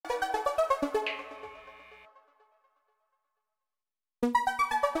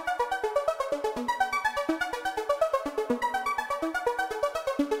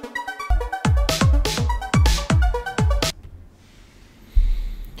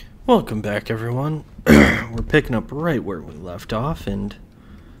Welcome back, everyone. We're picking up right where we left off, and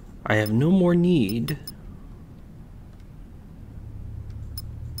I have no more need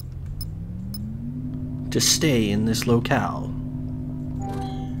to stay in this locale.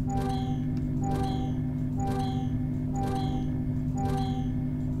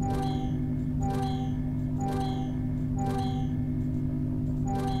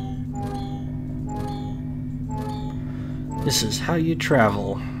 This is how you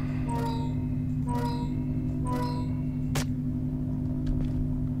travel.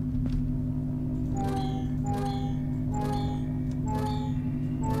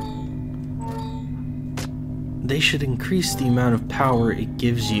 They should increase the amount of power it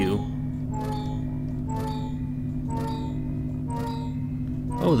gives you.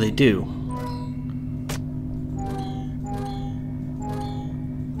 Oh, they do.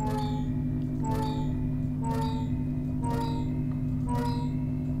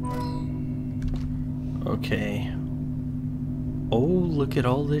 Okay. Oh, look at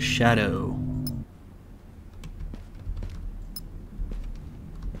all this shadow.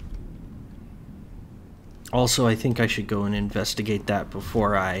 Also, I think I should go and investigate that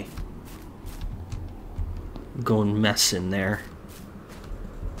before I go and mess in there.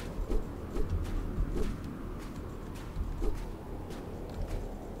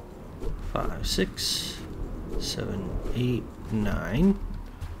 Five, 6, 7, 8, 9,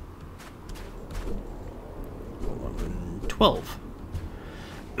 11, 12.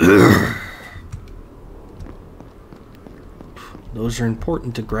 Those are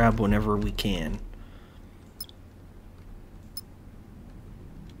important to grab whenever we can.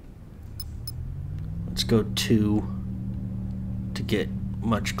 Let's go 2 to get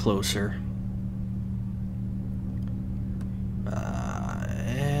much closer.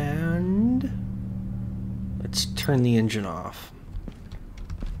 And let's turn the engine off.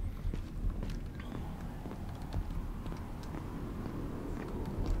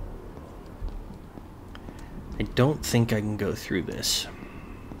 I don't think I can go through this.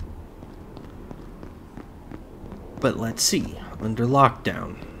 But let's see. Under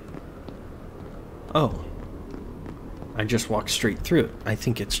lockdown. Oh, I just walked straight through it. I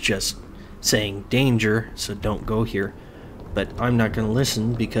think it's just saying danger, so don't go here. But I'm not going to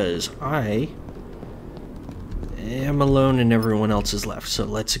listen because I am alone and everyone else is left. So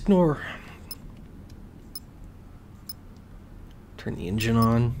let's ignore. Turn the engine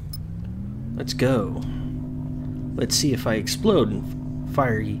on. Let's go. Let's see if I explode in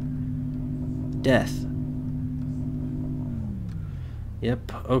fiery death.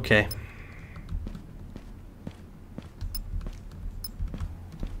 Yep, okay.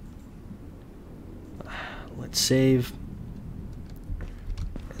 Let's save.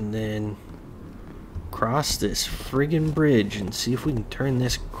 And then cross this friggin' bridge and see if we can turn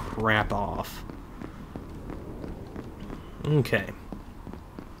this crap off. Okay.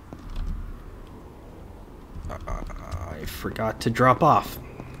 I forgot to drop off.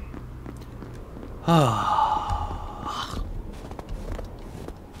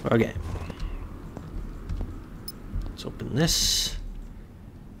 Okay. Let's open this.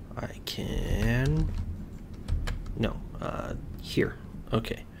 I can... No, here.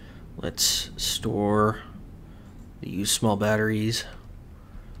 Okay. Let's store the used small batteries.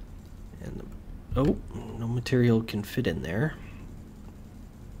 And oh, no material can fit in there.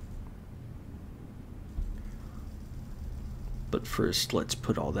 But first, let's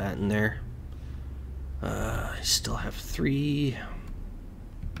put all that in there. I still have 3.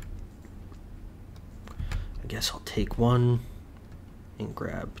 I guess I'll take 1 and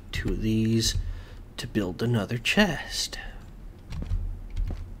grab 2 of these to build another chest.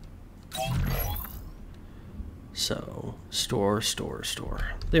 So, store.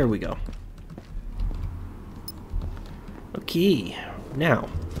 There we go. Okay, now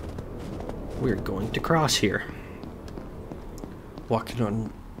we're going to cross here. Walking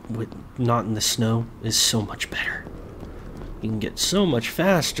on with not in the snow is so much better. You can get so much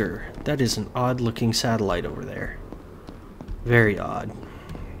faster. That is an odd looking satellite over there. Very odd.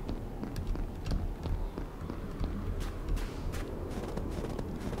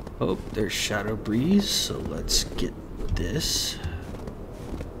 Oh, there's Shadow Breeze, so let's get this.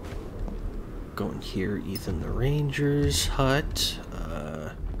 Going here, Ethan the Ranger's hut.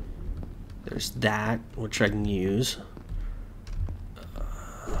 There's that, which I can use.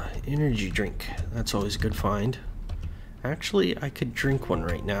 Energy drink, that's always a good find. Actually, I could drink one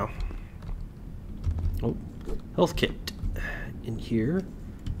right now. Oh, health kit. in here.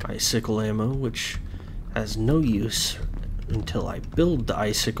 Icicle ammo, which has no use until I build the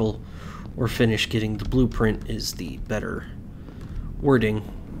icicle or finish getting the blueprint is the better wording.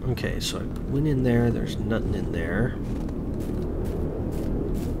 Okay, so I went in there. There's nothing in there.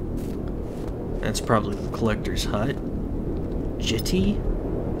 That's probably the collector's hut. Jitty?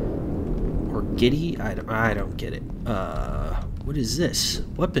 Or Giddy? I don't get it. What is this?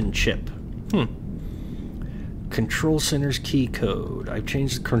 Weapon chip. Control Center's key code. I've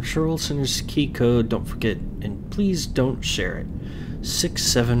changed the Control Center's key code. Don't forget, and please don't share it.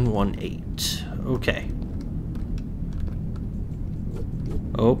 6718. Okay.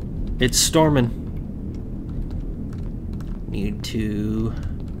 Oh, it's storming. Need to...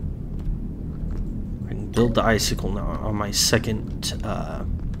 I can build the icicle now on my second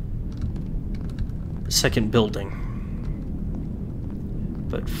building.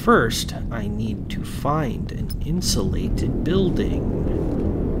 But first, I need to find an insulated building.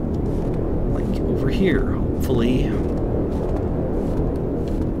 Like over here, hopefully.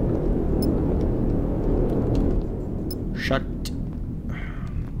 Shut.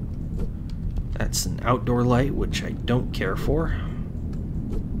 That's an outdoor light, which I don't care for.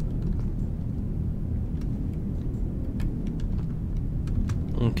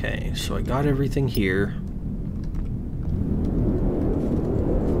 Okay, so I got everything here.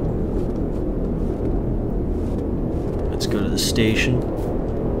 Let's go to the station.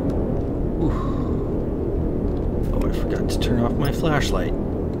 Ooh. Oh, I forgot to turn off my flashlight.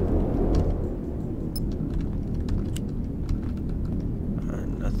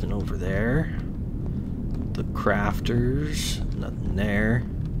 Nothing over there. The crafters, nothing there.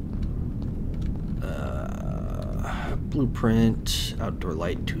 Blueprint, outdoor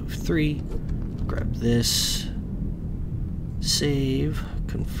light 2 of 3. Grab this. Save,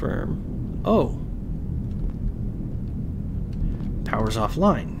 confirm. Oh. Power's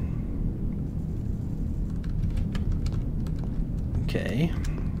offline. Okay.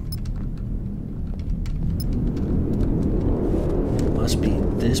 Must be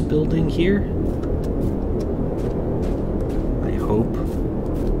this building here. I hope.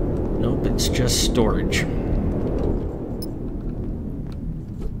 Nope, it's just storage.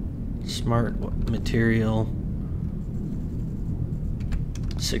 Smart material.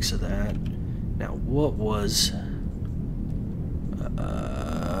 6 of that. Now, what was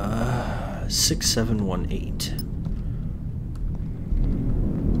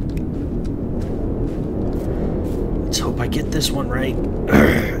 6718? Let's hope I get this one right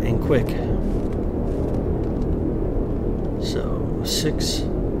and quick. So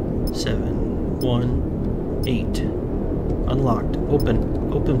 6718. Unlocked.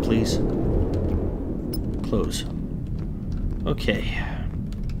 Open, please. Close. Okay.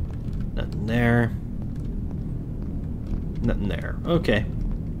 Nothing there. Nothing there. Okay.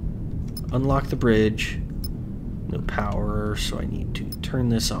 Unlock the bridge. No power, so I need to turn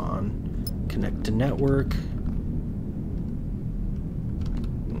this on. Connect to network.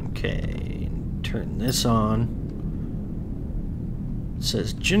 Okay. Turn this on. It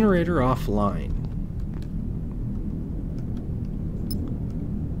says generator offline.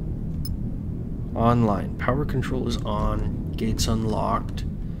 Online. Power control is on. Gates unlocked.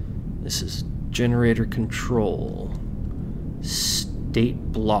 This is generator control.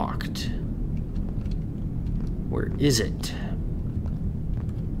 State blocked. Where is it?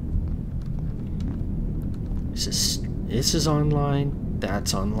 This is online.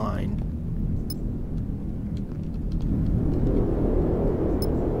 That's online.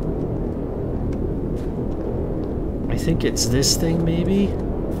 I think it's this thing, maybe?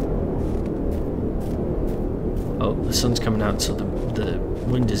 Oh, the sun's coming out, so the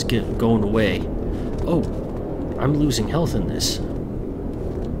wind is going away. Oh, I'm losing health in this.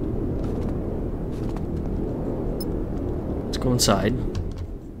 Let's go inside.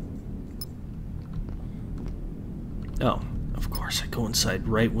 Oh, of course, I go inside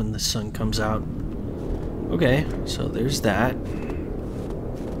right when the sun comes out. Okay, so there's that.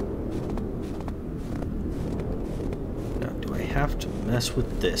 Now, do I have to mess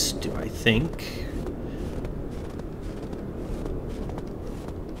with this, do I think?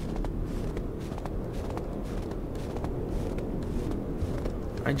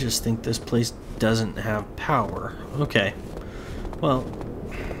 I just think this place doesn't have power. Okay. Well,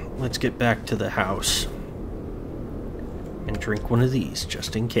 let's get back to the house. And drink one of these,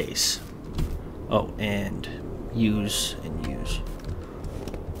 just in case. Oh, and use and use.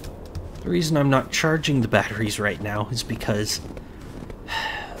 The reason I'm not charging the batteries right now is because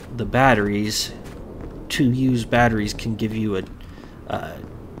the batteries, to use batteries, can give you a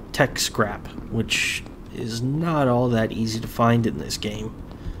tech scrap, which is not all that easy to find in this game.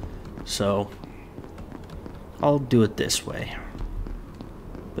 So I'll do it this way.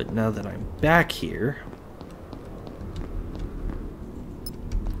 But now that I'm back here,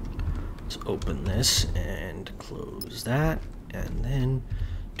 let's open this and close that. And then,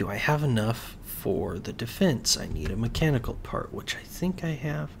 do I have enough for the defense? I need a mechanical part, which I think I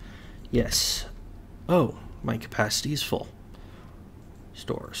have. Yes. Oh, my capacity is full.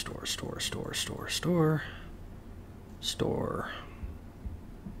 Store, store, store, store, store, store. Store.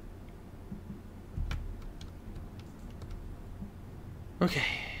 Okay.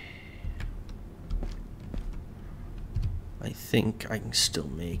 I think I can still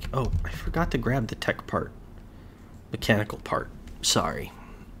make... Oh, I forgot to grab the tech part. Mechanical part. Sorry.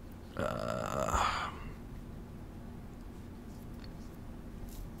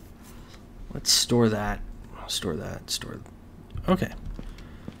 Let's store that. Store that. Store... Okay.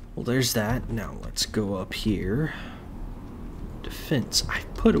 Well, there's that. Now let's go up here. Defense. I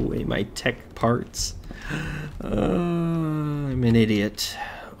put away my tech parts. I'm an idiot.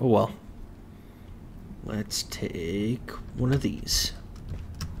 Oh well. Let's take one of these.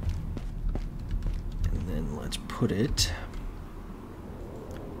 And then let's put it...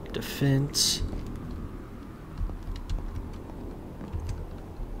 Defense.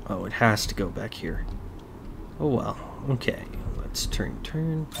 Oh, it has to go back here. Oh well. Okay. Let's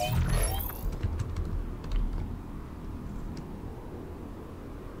turn.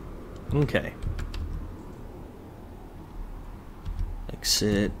 Okay.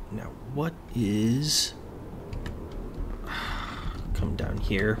 Exit. Now, what is... Come down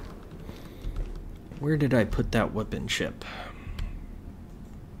here. Where did I put that weapon chip?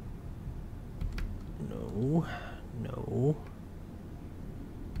 No. No.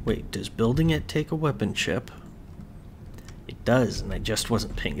 Wait, does building it take a weapon chip? It does, and I just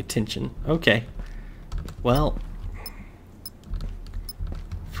wasn't paying attention. Okay. Well,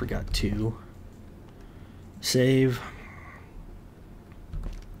 forgot to save.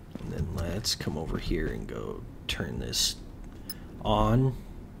 And then let's come over here and go turn this on.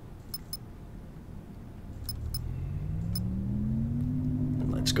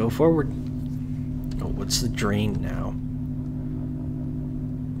 And let's go forward. Oh, what's the drain now?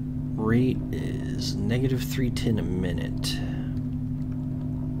 Rate is negative 310 a minute.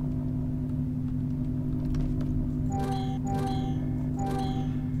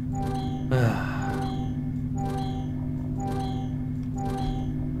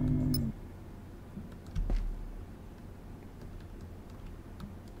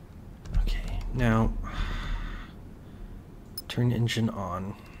 Okay, now turn engine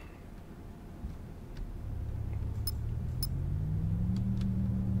on.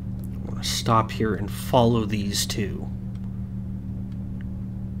 Stop here and follow these two.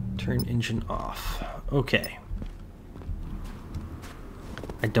 Turn engine off. Okay.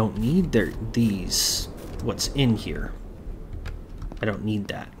 I don't need these. What's in here? I don't need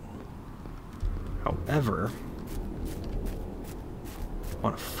that. However, I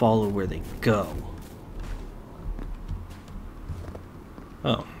want to follow where they go.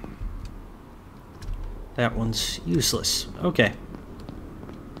 Oh. That one's useless. Okay.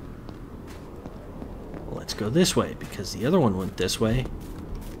 Let's go this way, because the other one went this way.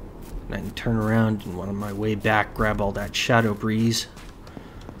 And I can turn around and on my way back grab all that shadow breeze.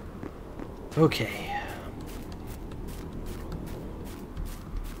 Okay.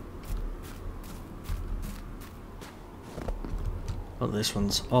 Oh, this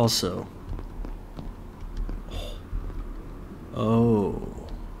one's also... Oh.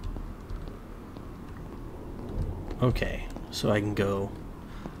 Okay, so I can go...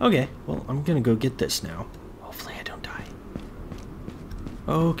 Okay, well, I'm gonna go get this now. Hopefully I don't die.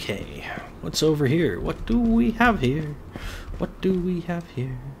 Okay, what's over here? What do we have here? What do we have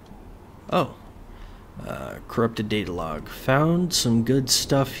here? Oh, corrupted data log. Found some good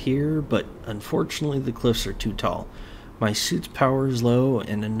stuff here, but unfortunately the cliffs are too tall. My suit's power is low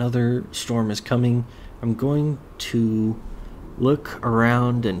and another storm is coming. I'm going to look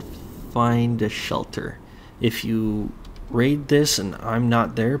around and find a shelter. If you raid this and I'm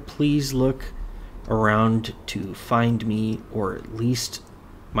not there, please look around to find me, or at least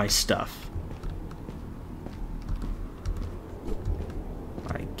my stuff.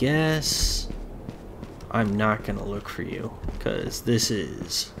 I guess I'm not gonna look for you, because this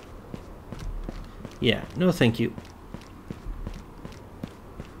is... Yeah, no thank you.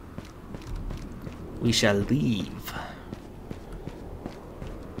 We shall leave.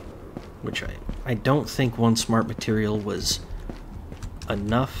 Which I don't think one smart material was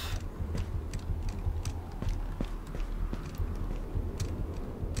enough.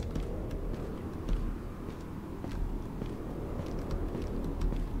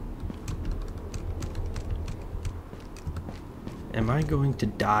 Am I going to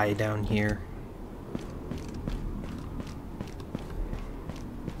die down here?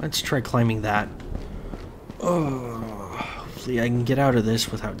 Let's try climbing that. Oh, hopefully I can get out of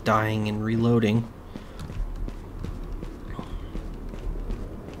this without dying and reloading.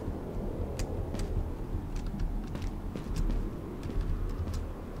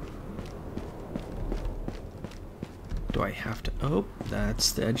 Do I have to? Oh,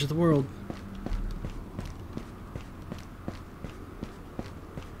 that's the edge of the world.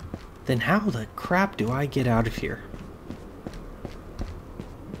 Then how the crap do I get out of here?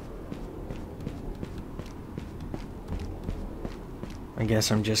 I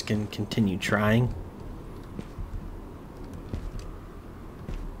guess I'm just going to continue trying.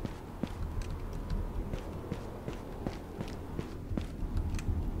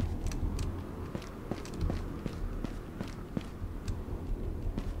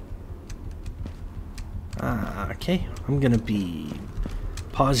 Okay, I'm going to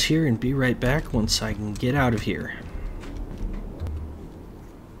pause here and be right back once I can get out of here.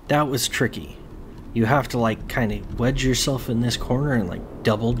 That was tricky. You have to like kind of wedge yourself in this corner and like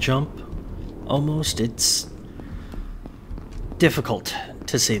double jump almost. It's difficult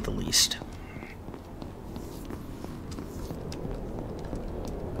to say the least.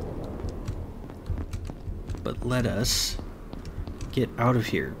 But let us get out of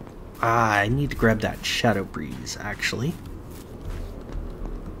here. I need to grab that shadow breeze actually.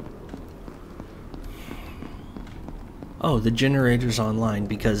 Oh, the generator's online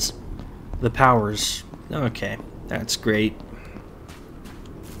because the power's... Okay, that's great.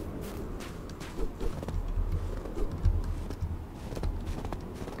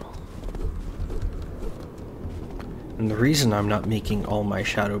 And the reason I'm not making all my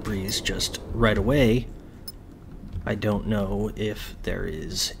shadow breeze just right away, I don't know if there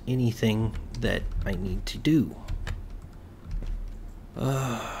is anything that I need to do.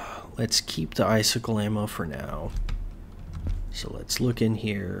 Let's keep the icicle ammo for now. So let's look in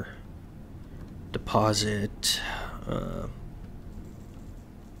here. Deposit.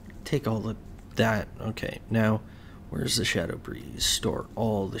 Take all of that. Okay, now where's the shadow breeze? Store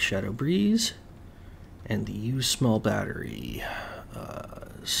all the shadow breeze. And the use small battery.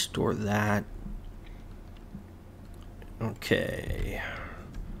 Store that. Okay.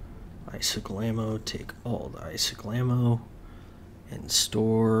 Icicle ammo. Take all the icicle ammo. And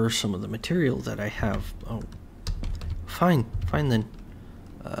store some of the material that I have. Oh. Fine then.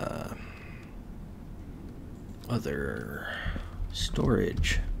 Other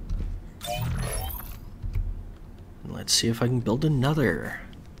storage. Let's see if I can build another.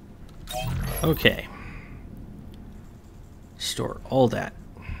 Okay. Store all that.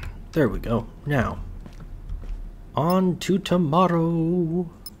 There we go. Now, on to tomorrow.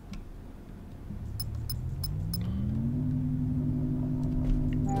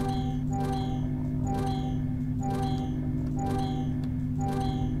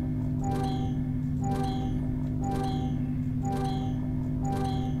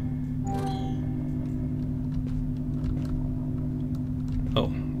 Oh.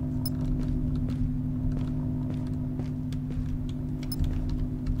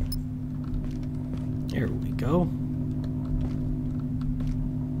 There we go.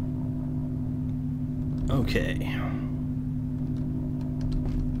 Okay.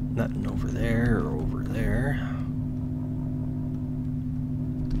 Nothing over there or over there.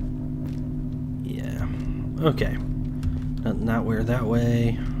 Yeah. Okay. Nothing that way or that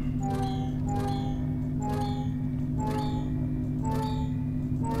way.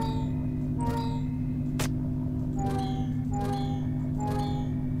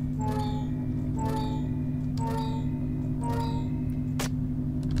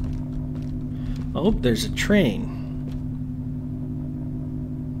 Oh, there's a train.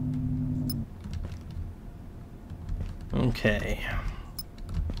 Okay.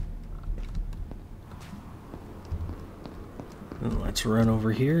 Let's run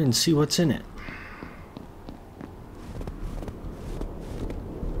over here and see what's in it.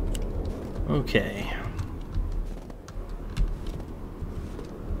 Okay.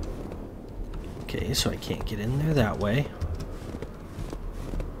 Okay, so I can't get in there that way.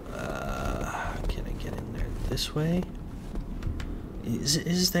 Can I get in there this way?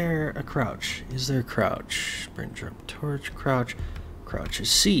 Is there a crouch? Is there a crouch? Sprint, jump, torch, crouch. Crouch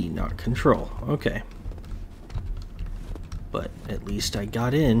is C, not control. Okay. But at least I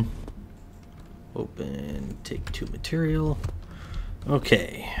got in. Open, take 2 material.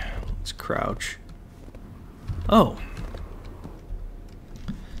 Okay, let's crouch. Oh.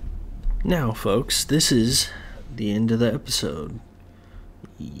 Now, folks, this is the end of the episode.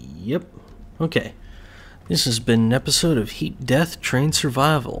 Yep. Okay. This has been an episode of Heat Death Train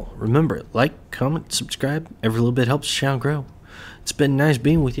Survival. Remember, like, comment, subscribe. Every little bit helps the channel grow. It's been nice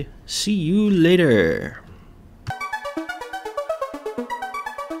being with you. See you later.